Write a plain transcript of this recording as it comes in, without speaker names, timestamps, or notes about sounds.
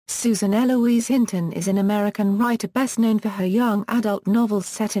Susan Eloise Hinton is an American writer best known for her young adult novels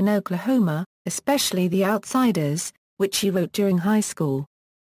set in Oklahoma, especially The Outsiders, which she wrote during high school.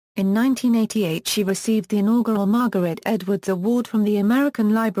 In 1988 she received the inaugural Margaret Edwards Award from the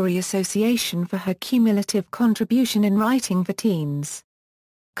American Library Association for her cumulative contribution in writing for teens.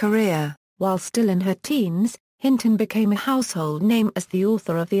 Career: while still in her teens, Hinton became a household name as the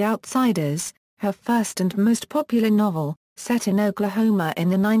author of The Outsiders, her first and most popular novel, set in Oklahoma in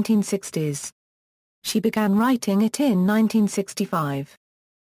the 1960s. She began writing it in 1965.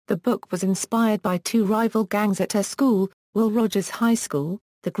 The book was inspired by two rival gangs at her school, Will Rogers High School,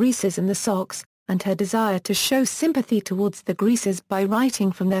 the Greasers and the Sox, and her desire to show sympathy towards the Greasers by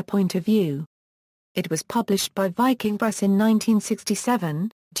writing from their point of view. It was published by Viking Press in 1967,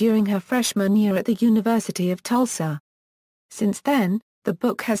 during her freshman year at the University of Tulsa. Since then, the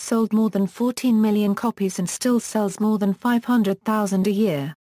book has sold more than 14 million copies and still sells more than 500,000 a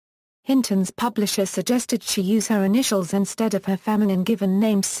year. Hinton's publisher suggested she use her initials instead of her feminine given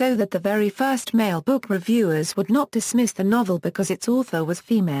name so that the very first male book reviewers would not dismiss the novel because its author was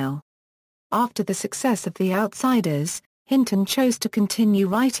female. After the success of The Outsiders, Hinton chose to continue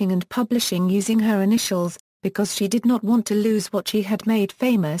writing and publishing using her initials, because she did not want to lose what she had made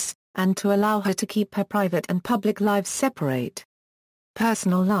famous, and to allow her to keep her private and public lives separate.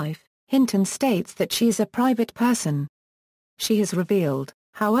 Personal life: Hinton states that she is a private person. She has revealed,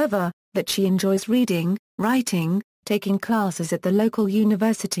 however, that she enjoys reading, writing, taking classes at the local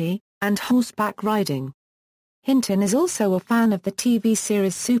university, and horseback riding. Hinton is also a fan of the TV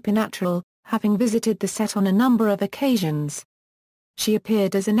series Supernatural, having visited the set on a number of occasions. She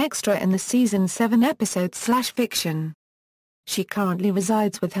appeared as an extra in the season 7 episode /Fiction. She currently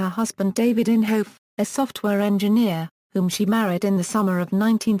resides with her husband David Inhofe, a software engineer, whom she married in the summer of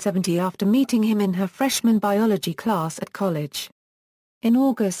 1970 after meeting him in her freshman biology class at college. In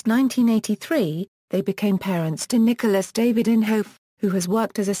August 1983, they became parents to Nicholas David Inhofe, who has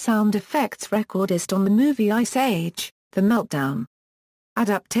worked as a sound effects recordist on the movie Ice Age: The Meltdown.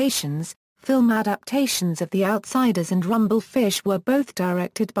 Adaptations: film adaptations of The Outsiders and Rumblefish were both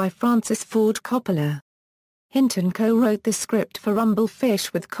directed by Francis Ford Coppola. Hinton co-wrote the script for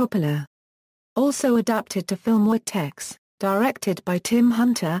Rumblefish with Coppola. Also adapted to film were Tex, directed by Tim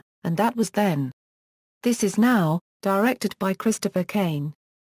Hunter, and That Was Then. This Is Now, directed by Christopher Kane.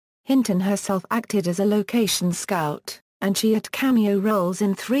 Hinton herself acted as a location scout, and she had cameo roles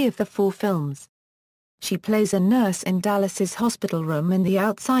in 3 of the 4 films. She plays a nurse in Dallas's hospital room in The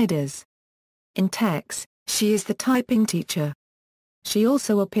Outsiders. In Tex, she is the typing teacher. She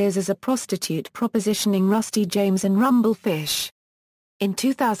also appears as a prostitute propositioning Rusty James in Rumblefish. In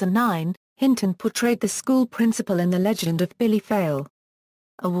 2009, Hinton portrayed the school principal in The Legend of Billy Fail.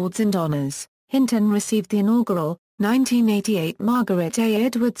 Awards and honors: Hinton received the inaugural, 1988 Margaret A.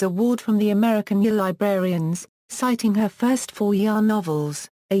 Edwards Award from the American Year Librarians, citing her first 4-year novels,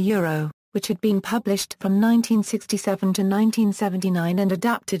 A Euro, which had been published from 1967 to 1979 and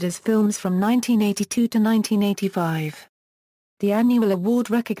adapted as films from 1982 to 1985. The annual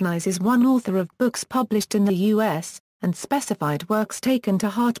award recognizes one author of books published in the U.S., and specified works taken to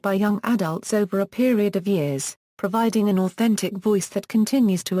heart by young adults over a period of years, providing an authentic voice that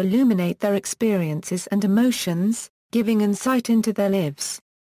continues to illuminate their experiences and emotions, giving insight into their lives.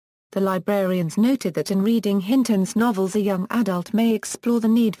 The librarians noted that in reading Hinton's novels a young adult may explore the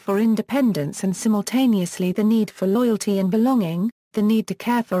need for independence and simultaneously the need for loyalty and belonging, the need to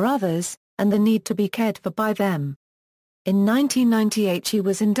care for others, and the need to be cared for by them. In 1998 she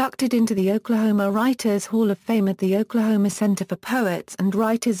was inducted into the Oklahoma Writers Hall of Fame at the Oklahoma Center for Poets and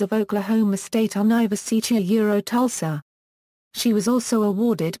Writers of Oklahoma State University Tulsa. She was also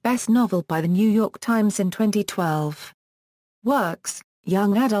awarded Best Novel by the New York Times in 2012. Works: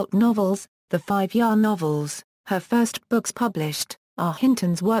 young adult novels, the 5-year novels, her first books published, are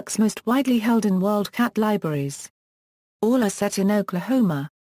Hinton's works most widely held in Wildcat libraries. All are set in Oklahoma.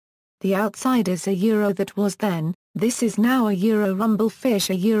 The Outsiders: A Euro That Was Then, This Is Now, A Euro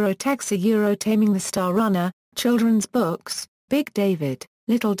Rumblefish, A Euro Tex, A Euro Taming the Star Runner, children's books, Big David,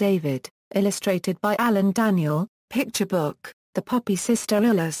 Little David, illustrated by Alan Daniel, picture book, The Puppy Sister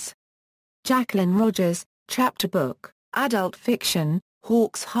Ulysse. Jacqueline Rogers, chapter book, adult fiction,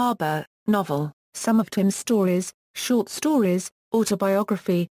 Hawks Harbor, novel, some of Tim's stories, short stories,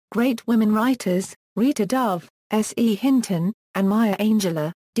 autobiography, Great Women Writers, Rita Dove, S. E. Hinton, and Maya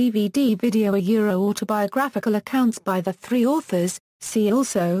Angelou, DVD video. A Euro autobiographical accounts by the 3 authors, see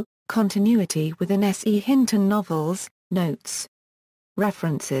also, continuity within S. E. Hinton novels, notes.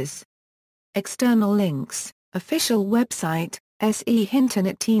 References. External links, official website, S. E. Hinton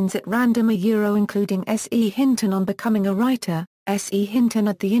at Teens at Random. A Euro including S. E. Hinton on Becoming a Writer, S. E. Hinton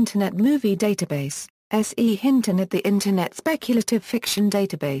at the Internet Movie Database, S. E. Hinton at the Internet Speculative Fiction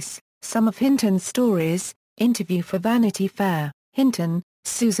Database, Some of Hinton's Stories, interview for Vanity Fair, Hinton,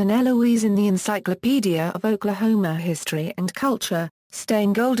 Susan Eloise in the Encyclopedia of Oklahoma History and Culture,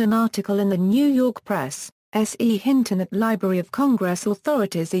 Staying Golden article in the New York Press, S. E. Hinton at Library of Congress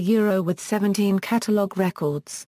Authorities with 17 catalog records.